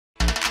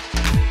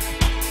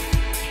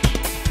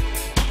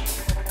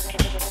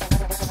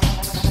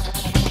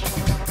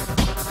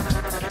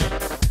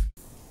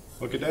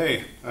good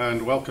day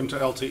and welcome to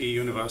LTE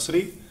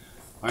University.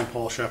 I'm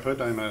Paul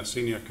Shepard. I'm a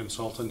senior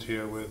consultant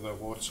here with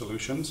VoLTE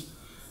Solutions,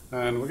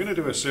 and we're going to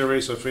do a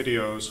series of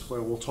videos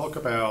where we'll talk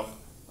about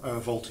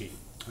VoLTE.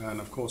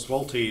 And of course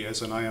VoLTE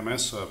is an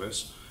IMS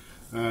service,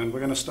 and we're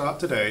going to start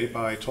today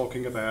by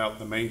talking about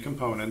the main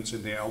components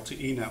in the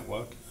LTE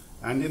network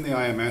and in the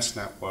IMS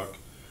network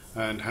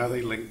and how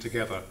they link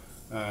together,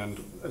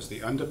 and as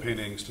the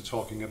underpinnings to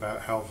talking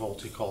about how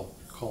VoLTE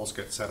calls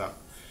get set up.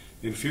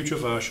 In future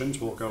versions,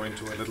 we'll go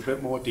into a little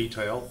bit more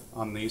detail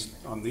on these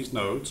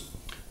nodes,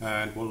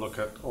 and we'll look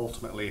at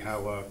ultimately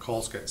how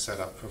calls get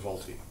set up for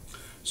VoLTE.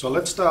 So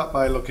let's start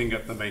by looking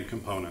at the main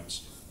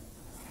components.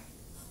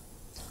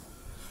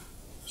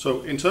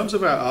 So in terms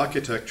of our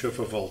architecture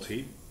for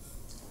VoLTE,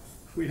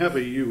 if we have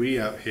a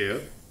UE out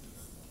here,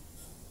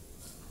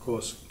 of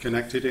course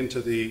connected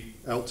into the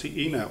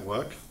LTE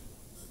network.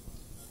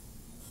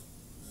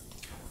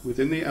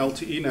 Within the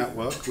LTE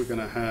network, we're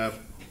going to have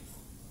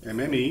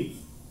MME.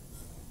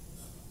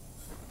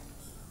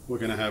 We're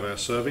going to have our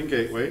serving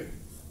gateway,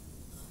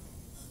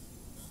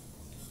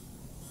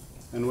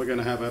 and we're going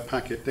to have our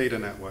packet data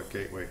network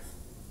gateway.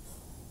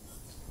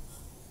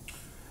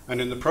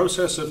 And in the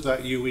process of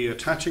that UE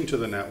attaching to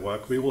the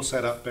network, we will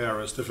set up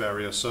bearers to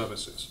various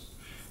services.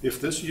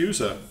 If this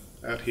user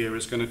out here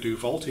is going to do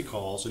VoLTE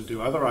calls and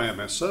do other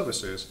IMS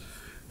services,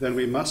 then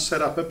we must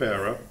set up a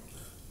bearer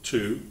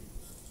to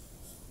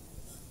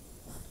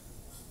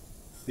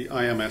the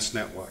IMS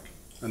network.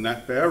 And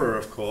that bearer,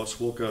 of course,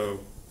 will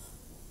go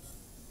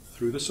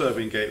through the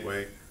serving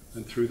gateway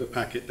and through the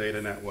packet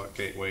data network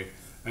gateway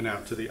and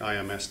out to the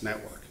IMS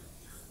network.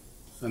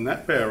 And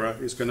that bearer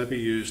is going to be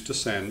used to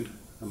send,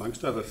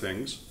 amongst other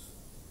things,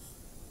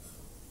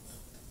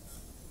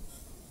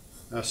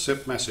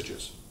 SIP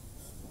messages.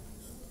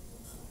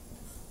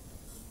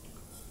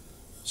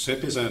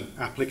 SIP is an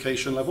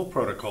application level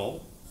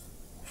protocol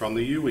from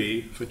the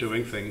UE for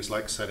doing things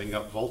like setting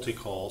up VoLTE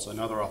calls and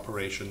other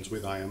operations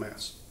with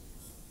IMS.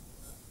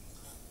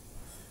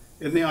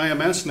 In the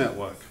IMS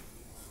network,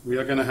 we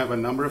are going to have a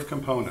number of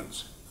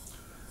components.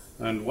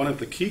 And one of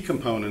the key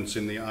components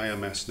in the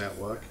IMS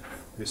network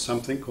is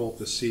something called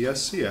the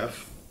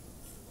CSCF.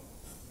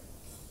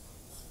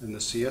 And the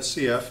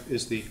CSCF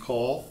is the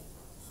call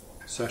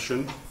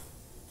session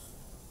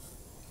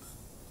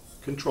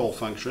control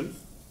function.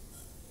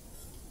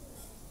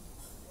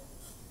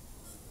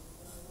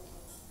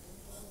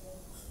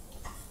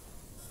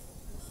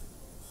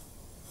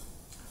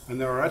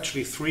 And there are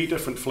actually three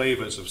different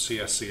flavors of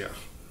CSCF.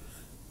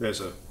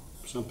 There's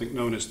something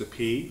known as the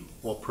P,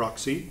 or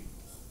proxy.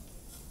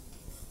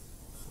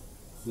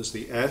 There's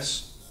the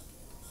S,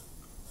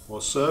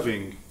 or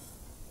serving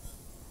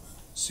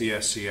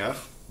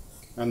CSCF.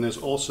 And there's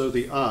also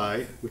the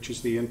I, which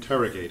is the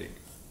interrogating.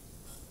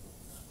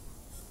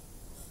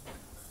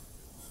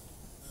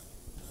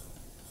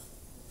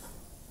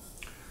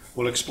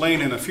 We'll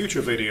explain in a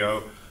future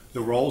video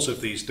the roles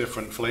of these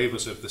different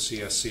flavors of the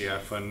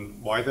CSCF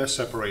and why they're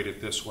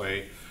separated this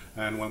way.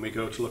 And when we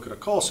go to look at a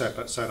call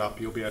setup,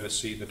 you'll be able to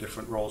see the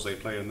different roles they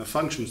play and the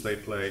functions they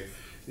play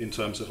in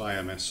terms of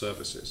IMS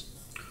services.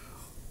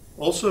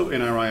 Also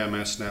in our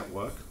IMS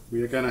network,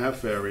 we are going to have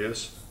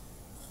various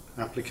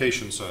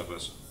application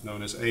servers,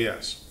 known as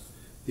AS.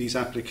 These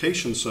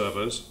application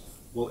servers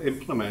will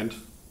implement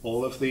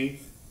all of the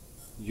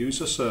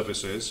user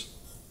services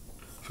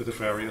for the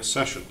various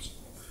sessions.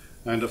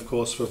 And of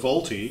course for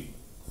VoLTE,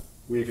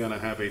 we're going to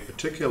have a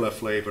particular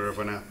flavor of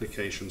an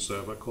application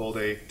server called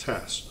a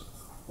TES,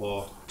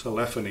 or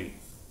telephony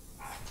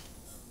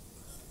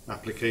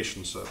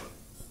application server.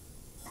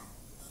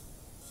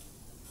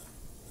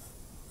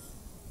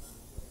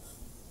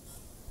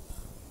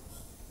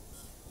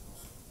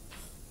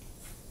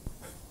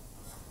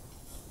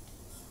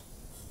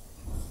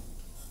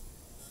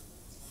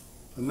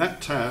 And that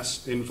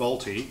TES in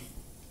VoLTE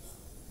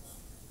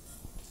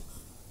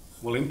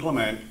will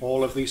implement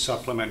all of these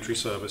supplementary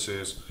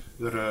services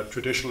that are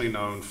traditionally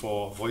known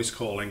for voice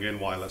calling in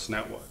wireless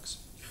networks.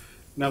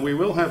 Now we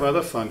will have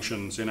other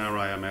functions in our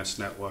IMS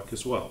network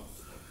as well.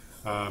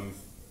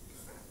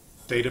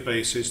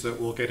 Databases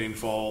that will get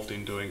involved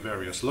in doing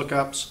various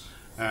lookups,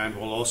 and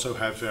we'll also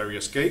have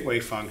various gateway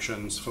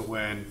functions for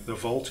when the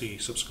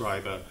VoLTE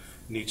subscriber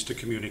needs to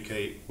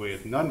communicate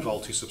with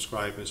non-VoLTE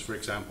subscribers, for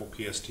example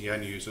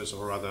PSTN users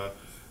or other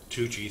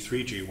 2G,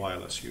 3G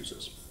wireless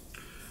users.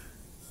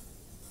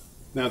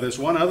 Now there's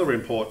one other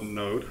important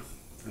node,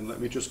 and let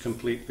me just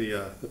complete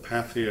the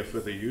path here for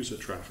the user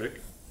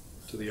traffic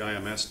to the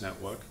IMS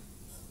network.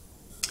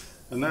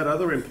 And that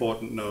other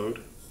important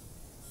node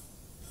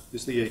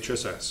is the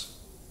HSS.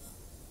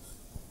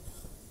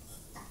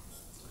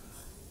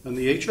 And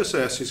the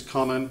HSS is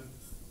common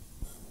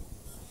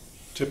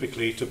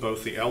typically to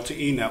both the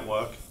LTE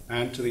network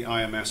and to the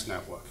IMS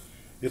network.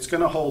 It's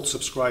going to hold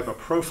subscriber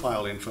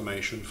profile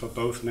information for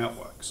both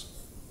networks.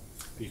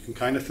 You can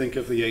kind of think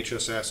of the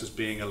HSS as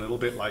being a little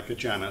bit like a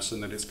Janus in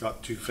that it's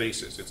got two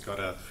faces. It's got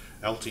a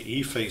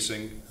LTE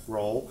facing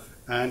role,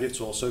 and it's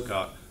also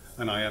got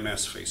an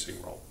IMS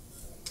facing role.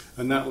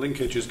 And that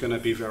linkage is going to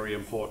be very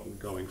important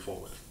going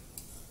forward.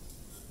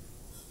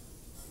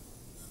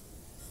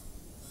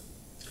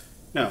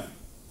 Now,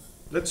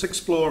 let's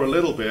explore a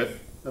little bit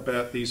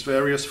about these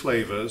various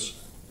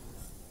flavors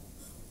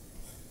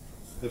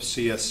of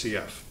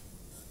CSCF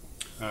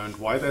and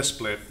why they're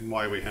split and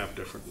why we have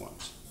different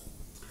ones.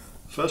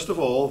 First of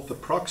all, the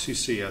proxy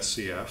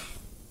CSCF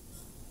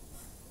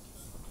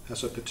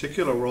has a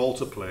particular role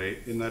to play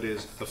in that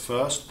is the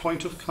first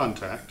point of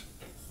contact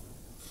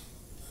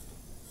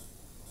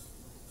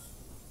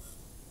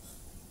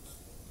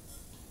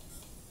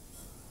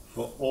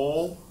for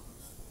all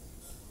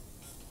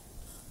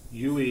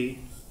UE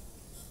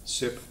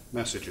SIP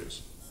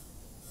messages.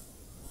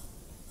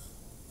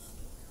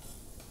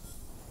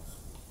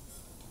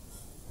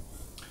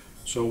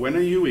 So when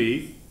a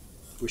UE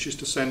wishes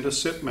to send a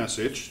SIP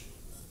message,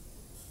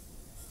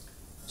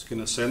 it's going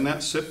to send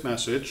that SIP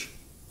message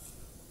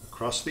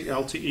across the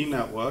LTE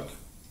network,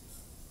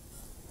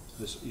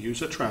 this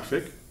user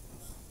traffic,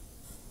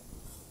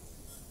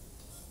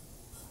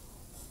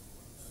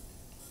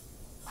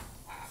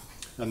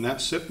 and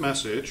that SIP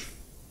message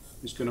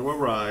is going to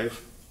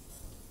arrive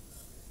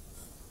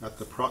at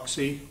the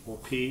proxy or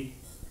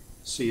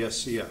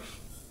PCSCF.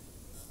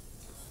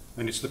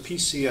 And it's the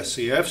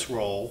PCSCF's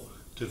role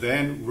to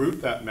then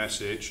route that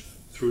message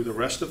through the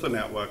rest of the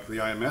network, the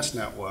IMS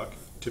network,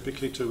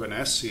 typically to an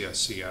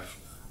SCSCF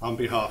on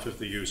behalf of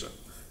the user.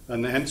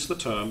 And hence the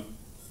term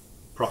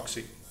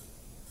proxy.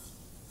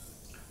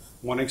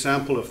 One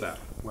example of that,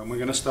 when we're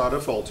going to start a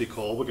VoLTE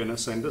call, we're going to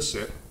send a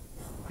SIP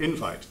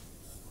invite.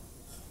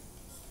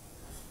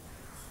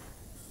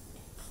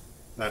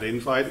 That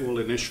invite will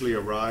initially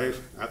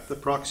arrive at the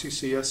proxy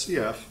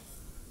CSCF,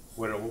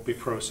 where it will be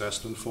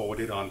processed and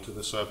forwarded on to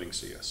the serving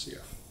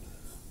CSCF.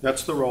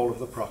 That's the role of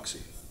the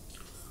proxy.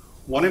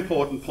 One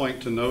important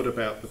point to note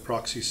about the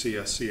proxy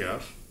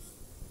CSCF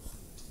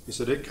is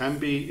that it can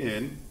be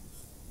in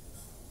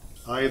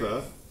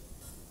either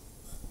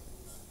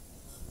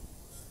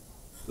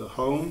the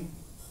home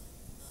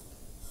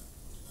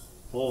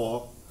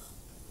or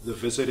the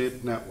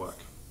visited network.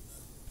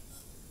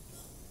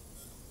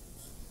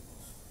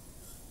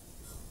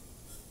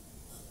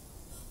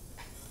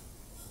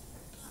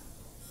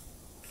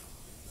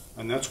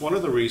 And that's one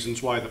of the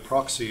reasons why the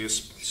proxy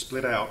is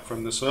split out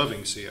from the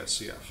serving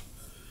CSCF.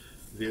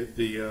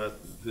 The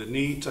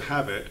need to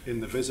have it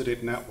in the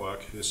visited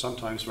network is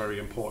sometimes very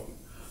important.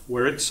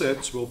 Where it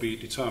sits will be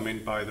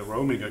determined by the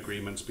roaming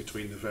agreements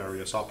between the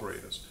various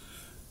operators.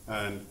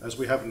 And as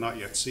we have not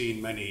yet seen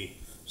many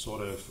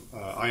sort of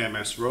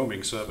IMS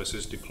roaming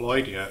services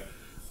deployed yet,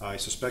 I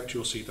suspect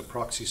you'll see the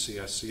proxy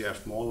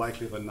CSCF more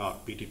likely than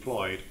not be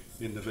deployed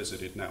in the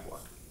visited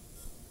network,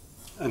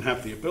 and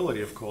have the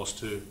ability, of course,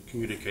 to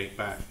communicate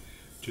back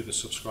to the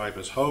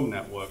subscriber's home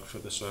network for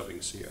the serving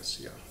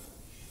CSCF.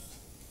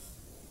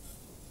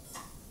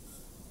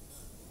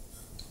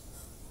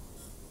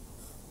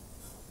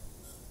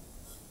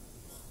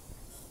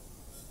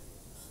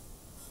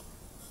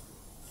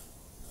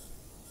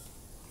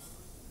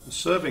 The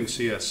serving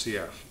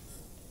CSCF,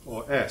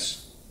 or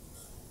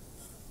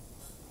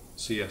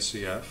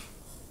SCSCF,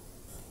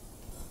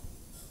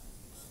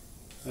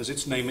 as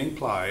its name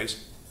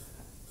implies,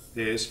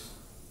 is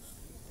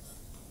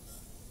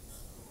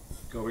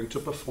going to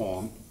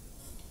perform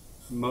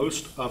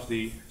most of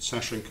the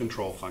session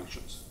control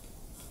functions.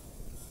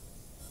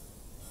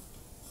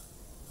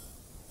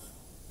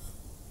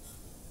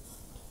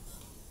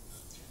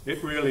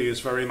 It really is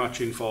very much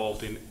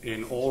involved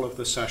in all of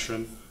the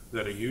session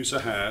that a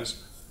user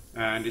has,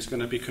 and is going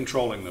to be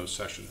controlling those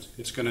sessions.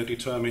 It's going to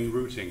determine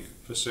routing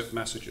for SIP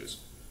messages.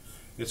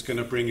 It's going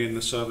to bring in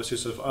the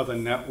services of other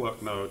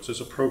network nodes as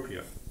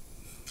appropriate.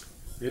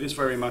 It is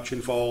very much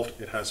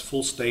involved. It has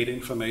full state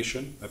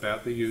information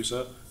about the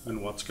user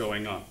and what's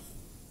going on.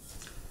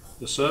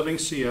 The serving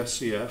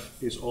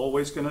CSCF is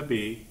always going to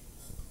be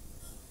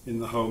in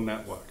the home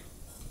network.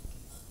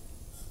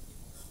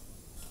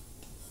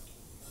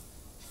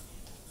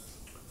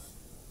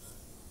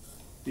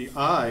 The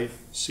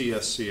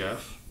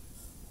ICSCF,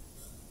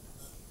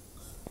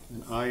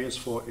 and I is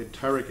for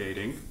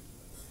interrogating,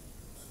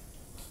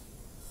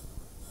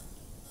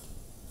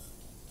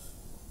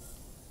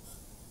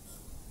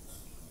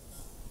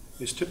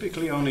 is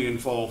typically only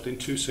involved in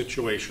two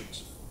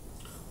situations.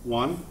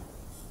 One,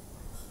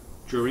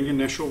 during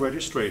initial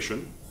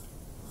registration,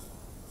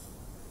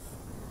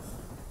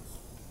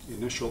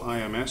 initial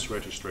IMS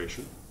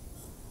registration,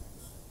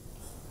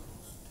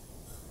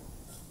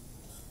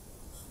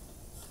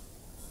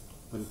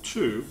 and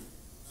two,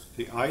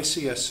 the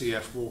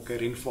ICSCF will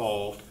get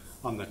involved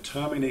on the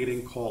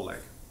terminating call leg.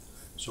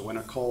 So when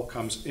a call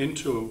comes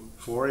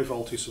for a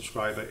VoLTE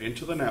subscriber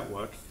into the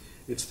network,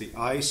 it's the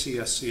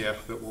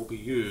ICSCF that will be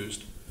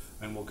used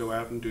and will go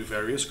out and do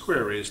various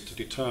queries to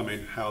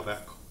determine how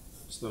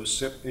those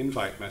SIP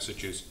invite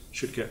messages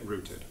should get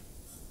routed.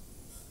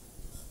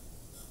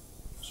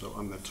 So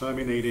on the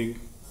terminating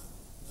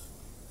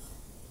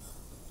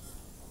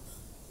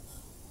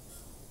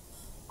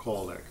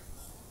call leg.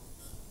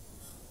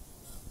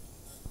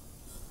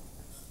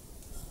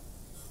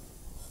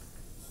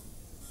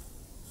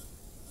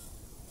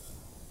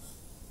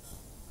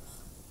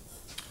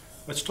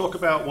 Let's talk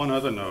about one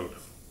other node,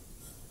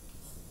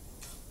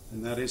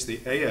 and that is the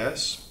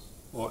AS,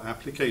 or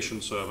application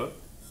server.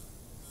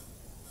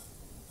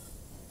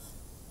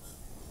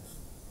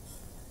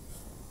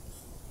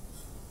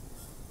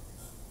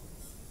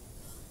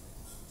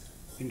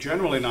 In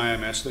general, in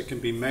IMS, there can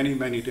be many,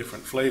 many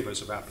different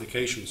flavors of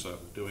application server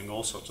doing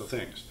all sorts of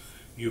things.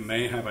 You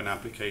may have an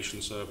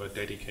application server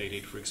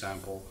dedicated, for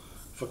example,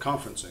 for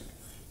conferencing.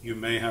 You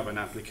may have an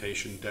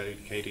application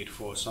dedicated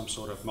for some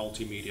sort of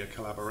multimedia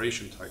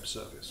collaboration type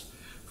service.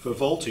 For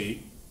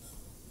VoLTE,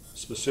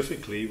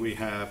 specifically, we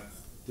have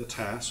the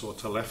TAS, or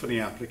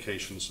telephony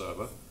application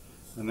server,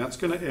 and that's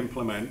going to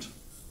implement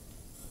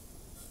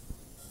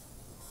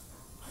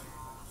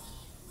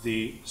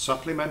the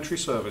supplementary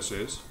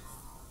services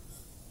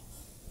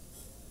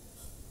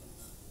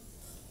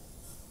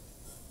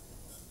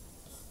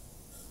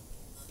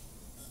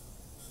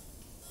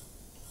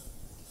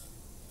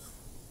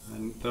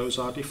and those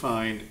are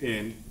defined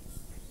in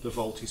the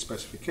VoLTE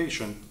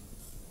specification,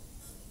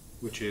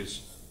 which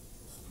is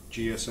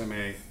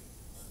GSMA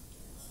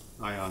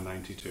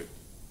IR92.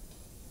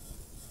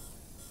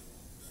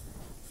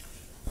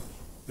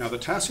 Now the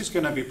TAS is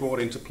going to be brought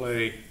into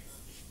play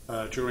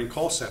during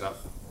call setup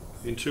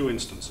in two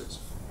instances.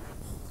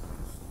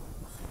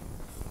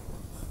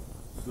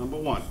 Number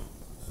one,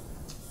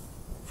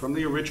 from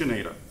the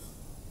originator,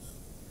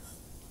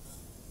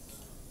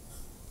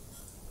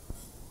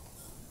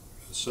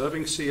 the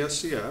serving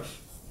CSCF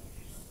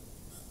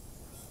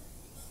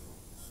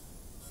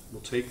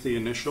will take the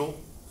initial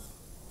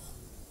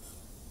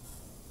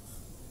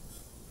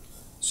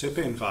SIP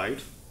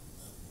invite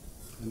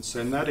and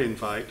send that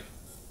invite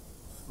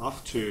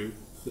off to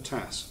the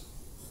TAS.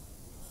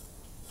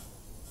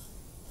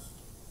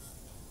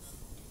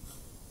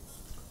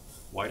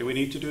 Why do we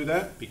need to do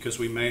that? Because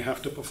we may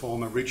have to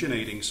perform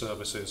originating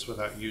services for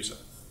that user.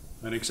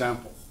 An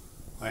example,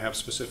 I have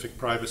specific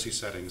privacy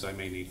settings I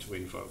may need to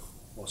invoke,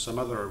 or some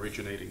other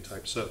originating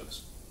type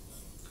service.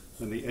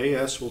 And the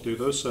AS will do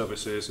those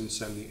services and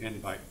send the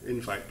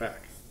invite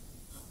back.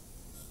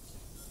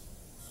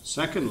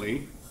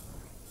 Secondly,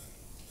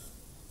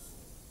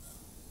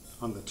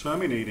 on the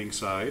terminating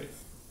side,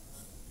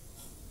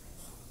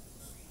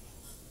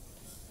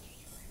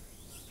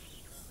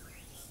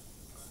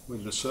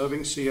 when the serving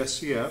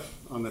CSCF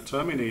on the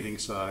terminating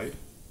side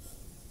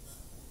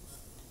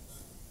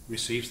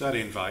receives that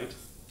invite,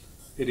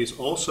 it is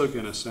also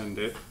going to send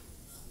it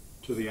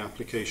to the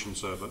application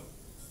server,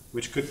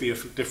 which could be a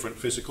different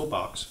physical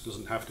box. It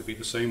doesn't have to be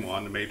the same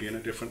one, maybe in a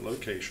different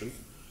location,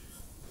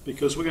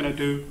 because we're going to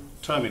do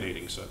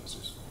terminating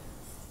services.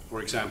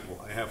 For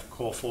example, I have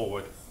call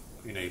forward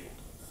enabled.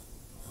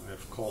 I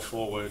have call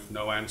forward,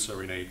 no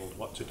answer enabled,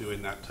 what to do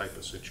in that type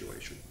of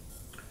situation.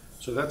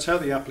 So that's how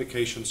the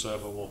application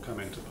server will come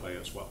into play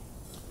as well.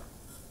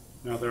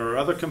 Now there are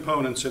other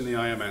components in the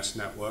IMS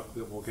network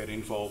that will get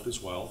involved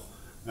as well,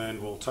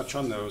 and we'll touch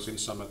on those in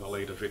some of the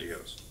later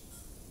videos.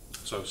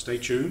 So stay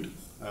tuned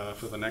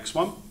for the next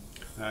one,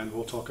 and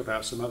we'll talk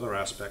about some other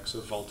aspects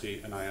of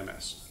VoLTE and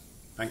IMS.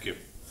 Thank you.